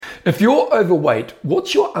If you're overweight,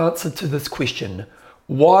 what's your answer to this question?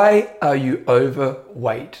 Why are you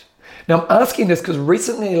overweight? Now, I'm asking this because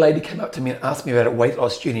recently a lady came up to me and asked me about a weight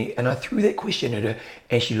loss journey, and I threw that question at her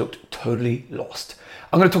and she looked totally lost.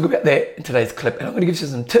 I'm going to talk about that in today's clip, and I'm going to give you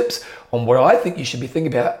some tips on what I think you should be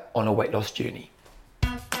thinking about on a weight loss journey.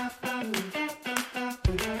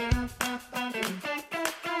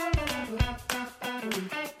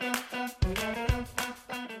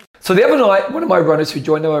 So the other night, one of my runners who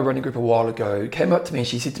joined my running group a while ago came up to me and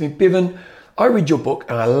she said to me, Bevan, I read your book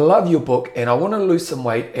and I love your book and I want to lose some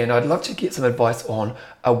weight and I'd love to get some advice on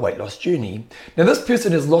a weight loss journey. Now this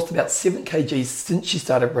person has lost about 7 kgs since she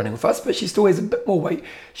started running with us, but she still has a bit more weight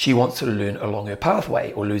she wants to learn along her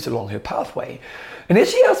pathway or lose along her pathway. And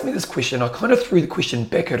as she asked me this question, I kind of threw the question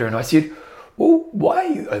back at her and I said, well, why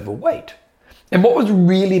are you overweight? And what was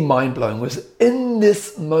really mind-blowing was in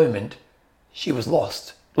this moment, she was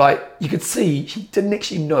lost. Like you could see, she didn't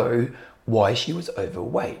actually know why she was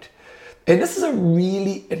overweight. And this is a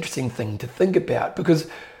really interesting thing to think about because,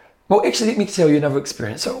 well, actually, let me tell you another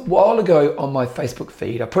experience. So a while ago on my Facebook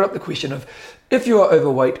feed, I put up the question of, if you are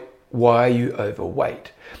overweight, why are you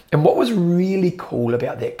overweight? And what was really cool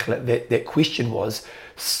about that clip, that question was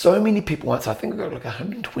so many people answered. I think I got like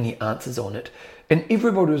 120 answers on it. And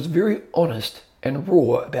everybody was very honest and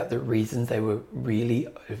raw about the reasons they were really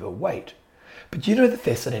overweight. But you know the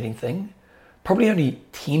fascinating thing? Probably only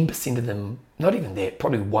 10% of them, not even that,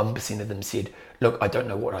 probably 1% of them said, look, I don't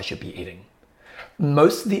know what I should be eating.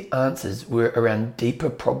 Most of the answers were around deeper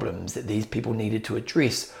problems that these people needed to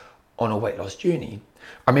address on a weight loss journey.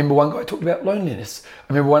 I remember one guy talked about loneliness.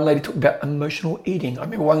 I remember one lady talked about emotional eating. I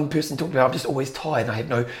remember one person talked about, I'm just always tired and I have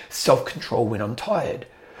no self-control when I'm tired.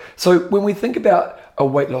 So when we think about a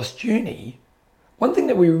weight loss journey, one thing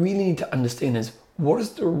that we really need to understand is, what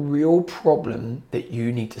is the real problem that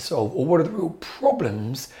you need to solve? Or what are the real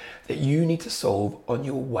problems that you need to solve on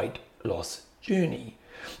your weight loss journey?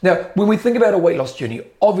 Now, when we think about a weight loss journey,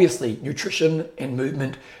 obviously nutrition and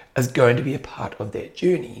movement is going to be a part of that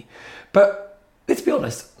journey. But let's be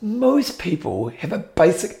honest, most people have a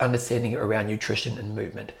basic understanding around nutrition and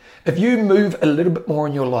movement. If you move a little bit more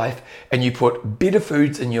in your life and you put better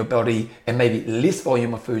foods in your body and maybe less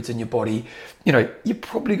volume of foods in your body, you're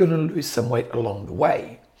probably going to lose some weight along the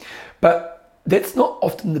way. But that's not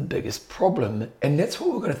often the biggest problem, and that's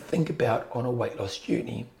what we're going to think about on a weight loss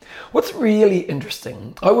journey. What's really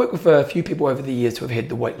interesting, I work with a few people over the years who have had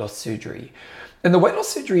the weight loss surgery. And the weight loss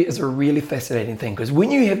surgery is a really fascinating thing because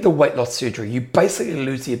when you have the weight loss surgery, you basically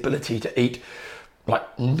lose the ability to eat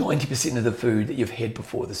like 90% of the food that you've had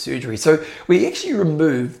before the surgery. So we actually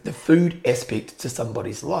remove the food aspect to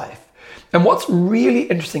somebody's life. And what's really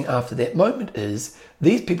interesting after that moment is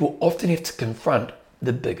these people often have to confront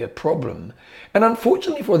the bigger problem. And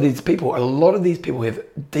unfortunately for these people, a lot of these people have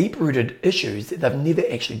deep-rooted issues that they've never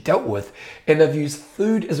actually dealt with, and they've used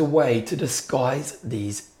food as a way to disguise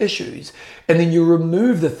these issues. And then you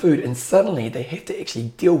remove the food and suddenly they have to actually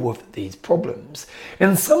deal with these problems.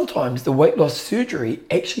 And sometimes the weight loss surgery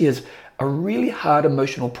actually is a really hard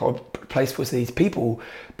emotional place for these people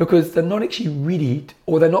because they're not actually ready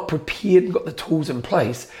or they're not prepared and got the tools in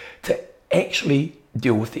place to actually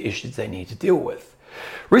deal with the issues they need to deal with.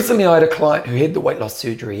 Recently, I had a client who had the weight loss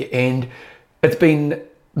surgery and it's been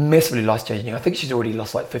massively life-changing. I think she's already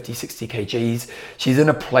lost like 50, 60 kgs. She's in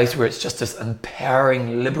a place where it's just this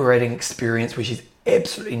empowering, liberating experience where she's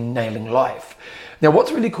absolutely nailing life. Now,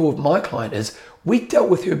 what's really cool with my client is we dealt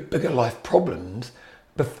with her bigger life problems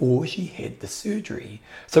before she had the surgery.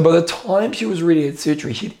 So by the time she was ready to have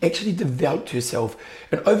surgery, she'd actually developed herself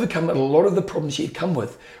and overcome a lot of the problems she had come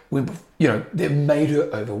with when, that made her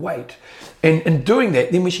overweight. And in doing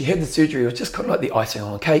that, then when she had the surgery, it was just kind of like the icing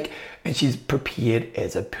on the cake and she's prepared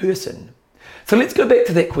as a person. So let's go back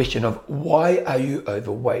to that question of why are you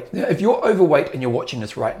overweight? Now, if you're overweight and you're watching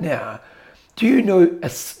this right now, do you know the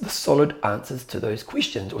solid answers to those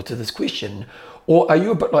questions or to this question? Or are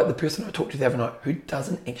you a bit like the person I talked to the other night who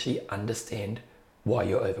doesn't actually understand why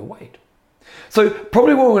you're overweight? So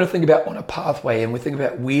probably what we're going to think about on a pathway, and we think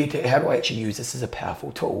about how do I actually use this as a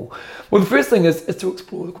powerful tool? Well, the first thing is to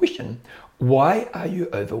explore the question, why are you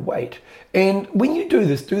overweight? And when you do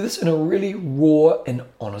this in a really raw and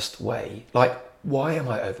honest way. Like, why am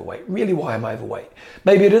I overweight? Really, why am I overweight?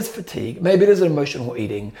 Maybe it is fatigue. Maybe it is emotional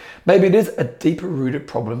eating. Maybe it is a deeper rooted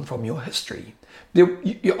problem from your history.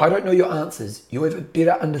 I don't know your answers. You have a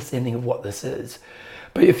better understanding of what this is.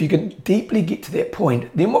 But if you can deeply get to that point,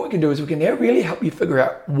 then what we can do is we can now really help you figure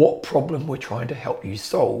out what problem we're trying to help you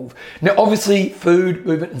solve. Now, obviously, food,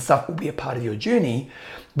 movement, and stuff will be a part of your journey.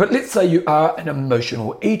 But let's say you are an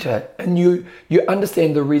emotional eater and you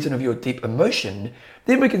understand the reason of your deep emotion.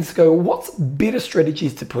 Then we can go, what's better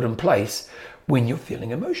strategies to put in place when you're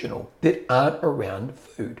feeling emotional that aren't around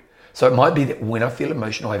food? So it might be that when I feel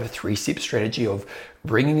emotional, I have a 3-step strategy of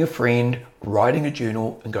bringing a friend, writing a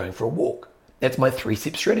journal, and going for a walk. That's my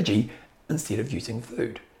 3-step strategy instead of using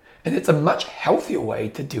food. And it's a much healthier way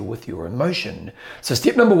to deal with your emotion. So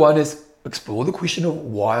step number 1 is explore the question of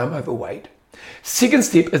why I'm overweight. Second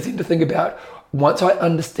step is then to think about, once I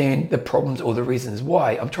understand the problems or the reasons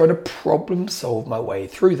why, I'm trying to problem solve my way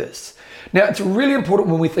through this. Now, it's really important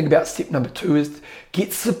when we think about step number 2 is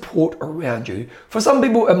get support around you. For some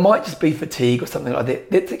people, it might just be fatigue or something like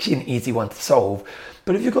that. That's actually an easy one to solve.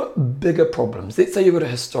 But if you've got bigger problems, let's say you've got a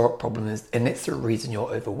historic problem and that's the reason you're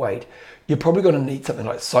overweight, you're probably going to need something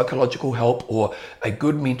like psychological help or a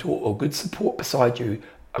good mentor or good support beside you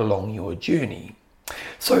along your journey.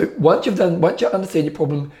 So once you understand your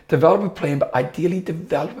problem, develop a plan, but ideally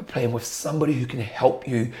develop a plan with somebody who can help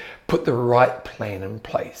you put the right plan in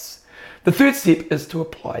place. The third step is to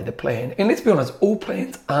apply the plan. And let's be honest, all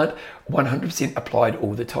plans aren't 100% applied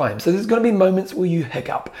all the time. So there's going to be moments where you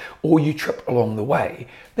hiccup or you trip along the way.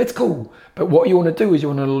 That's cool. But what you want to do is you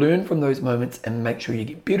want to learn from those moments and make sure you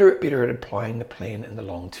get better at applying the plan in the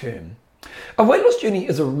long term. A weight loss journey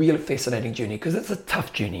is a really fascinating journey because it's a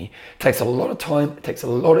tough journey. It takes a lot of time, it takes a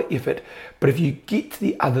lot of effort, but if you get to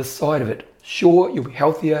the other side of it, sure, you'll be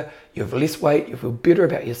healthier, you'll have less weight, you'll feel better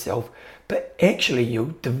about yourself, but actually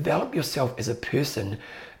you'll develop yourself as a person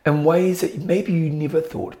in ways that maybe you never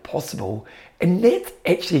thought possible. And that's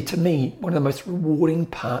actually, to me, one of the most rewarding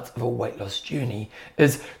parts of a weight loss journey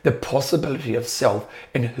is the possibility of self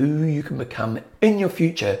and who you can become in your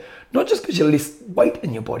future, not just because you're less weight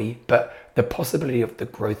in your body, but the possibility of the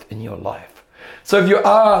growth in your life. So if you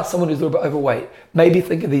are someone who's a little bit overweight, maybe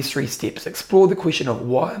think of these 3 steps. Explore the question of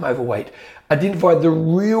why I'm overweight, identify the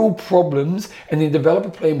real problems, and then develop a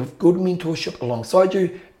plan with good mentorship alongside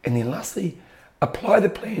you. And then lastly, apply the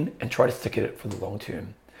plan and try to stick at it for the long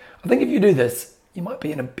term. I think if you do this, you might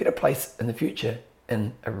be in a better place in the future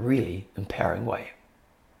in a really empowering way.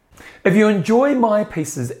 If you enjoy my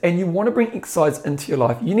pieces and you want to bring exercise into your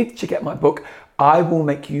life, you need to check out my book, I Will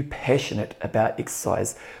Make You Passionate About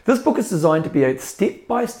Exercise. This book is designed to be a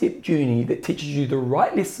step-by-step journey that teaches you the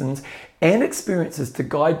right lessons and experiences to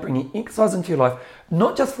guide bringing exercise into your life,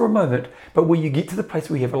 not just for a moment, but where you get to the place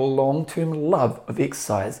where you have a long-term love of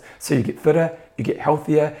exercise. So you get fitter, you get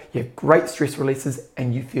healthier, you have great stress releases,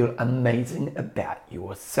 and you feel amazing about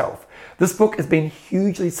yourself. This book has been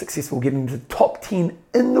hugely successful, getting to the top 10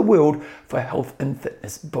 in the world for health and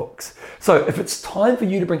fitness books. So if it's time for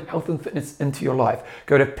you to bring health and fitness into your life,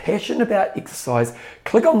 go to Passion About Exercise,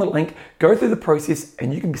 click on the link, go through the process,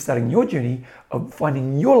 and you can be starting your journey of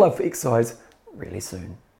finding your love for exercise really soon.